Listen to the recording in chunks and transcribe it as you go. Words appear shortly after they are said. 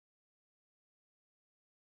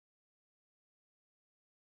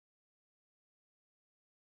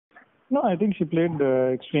No, I think she played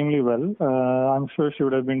extremely well. I'm sure she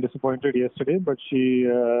would have been disappointed yesterday, but she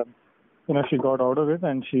got out of it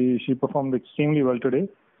and she performed extremely well today.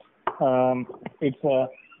 It's a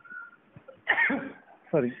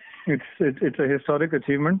sorry, it's a historic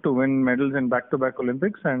achievement to win medals in back-to-back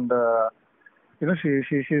Olympics, and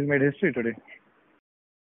she's made history today.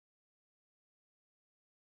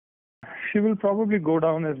 She will probably go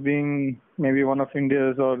down as being maybe one of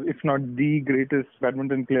India's, or if not the greatest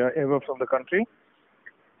badminton player ever from the country.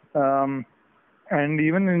 And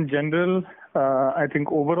even in general, I think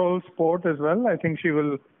overall sport as well, I think she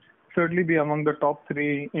will certainly be among the top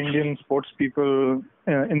 3 Indian sports people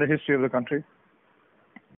in the history of the country.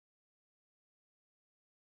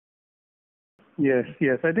 Yes.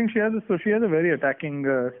 I think she has a very attacking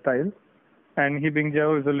style, and He Bing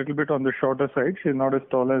Jiao is a little bit on the shorter side. She's not as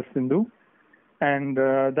tall as Sindhu. And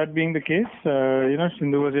that being the case,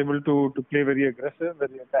 Sindhu was able to play very aggressive,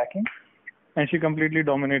 very attacking, and she completely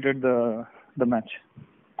dominated the match.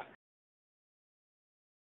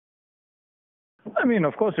 I mean,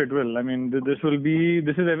 of course it will. I mean, this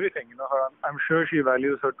is everything. I'm sure she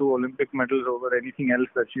values her 2 Olympic medals over anything else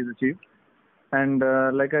that she's achieved. And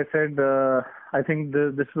like I said, I think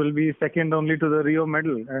this will be second only to the Rio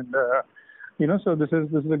medal. And so this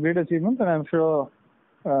is a great achievement, and I'm sure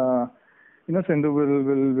Sindhu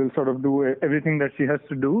will sort of do everything that she has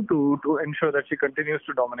to do to ensure that she continues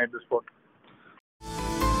to dominate the sport.